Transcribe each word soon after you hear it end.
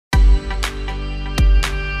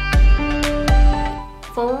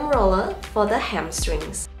Foam roller for the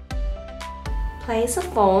hamstrings. Place a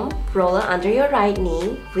foam roller under your right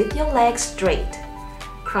knee with your legs straight.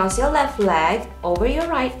 Cross your left leg over your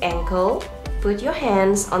right ankle. Put your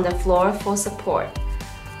hands on the floor for support.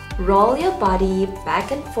 Roll your body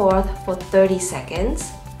back and forth for 30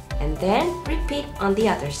 seconds and then repeat on the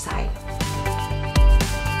other side.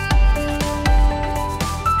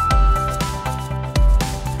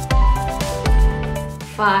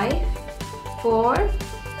 5, 4,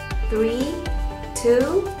 3,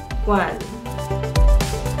 2, 1.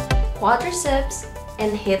 Quadriceps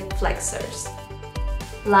and hip flexors.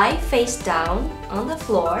 Lie face down on the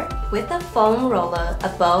floor with a foam roller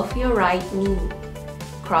above your right knee.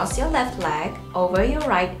 Cross your left leg over your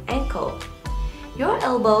right ankle. Your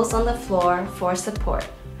elbows on the floor for support.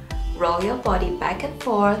 Roll your body back and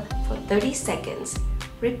forth for 30 seconds.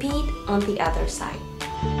 Repeat on the other side.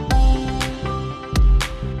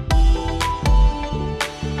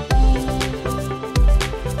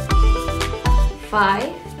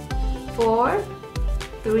 5, 4,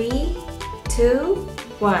 3, 2,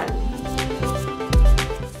 1.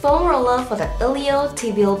 Foam roller for the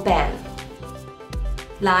iliotibial band.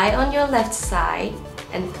 Lie on your left side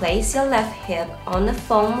and place your left hip on the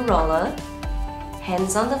foam roller.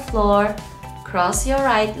 Hands on the floor, cross your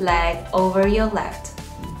right leg over your left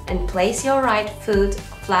and place your right foot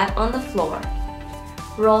flat on the floor.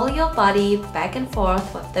 Roll your body back and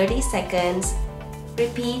forth for 30 seconds.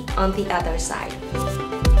 Repeat on the other side.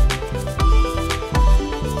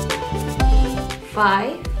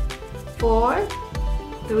 5, 4,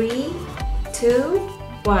 3, 2,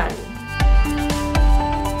 1.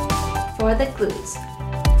 For the glutes.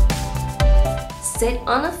 Sit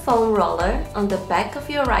on a foam roller on the back of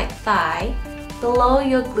your right thigh below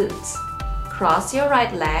your glutes. Cross your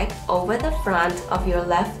right leg over the front of your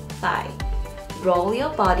left thigh. Roll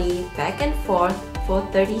your body back and forth for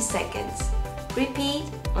 30 seconds. Repeat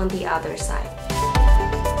on the other side.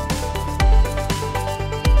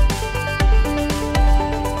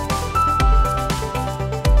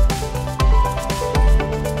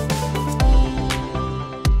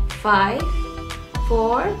 5,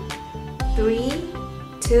 4, 3,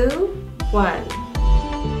 2, 1.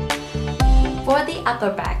 For the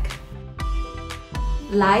upper back.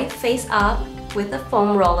 Lie face up with a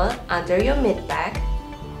foam roller under your mid-back,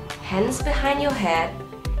 hands behind your head,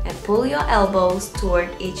 and pull your elbows toward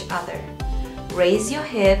each other. Raise your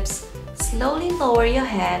hips, slowly lower your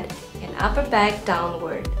head and upper back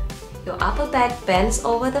downward. Your upper back bends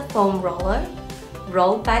over the foam roller.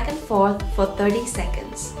 Roll back and forth for 30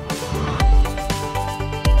 seconds.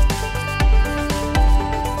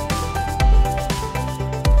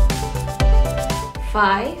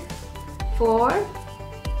 5, 4,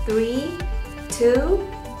 3, 2,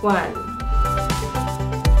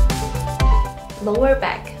 1. Lower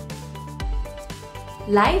back.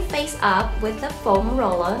 Lie face up with the foam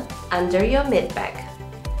roller under your mid-back.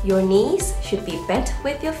 Your knees should be bent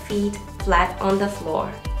with your feet flat on the floor.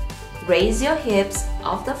 Raise your hips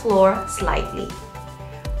off the floor slightly.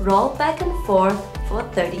 Roll back and forth for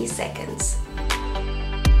 30 seconds.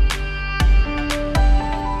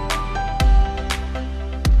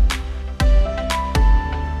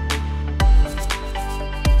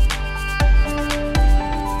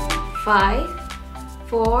 5,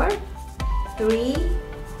 4, 3,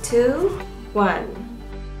 2, 1.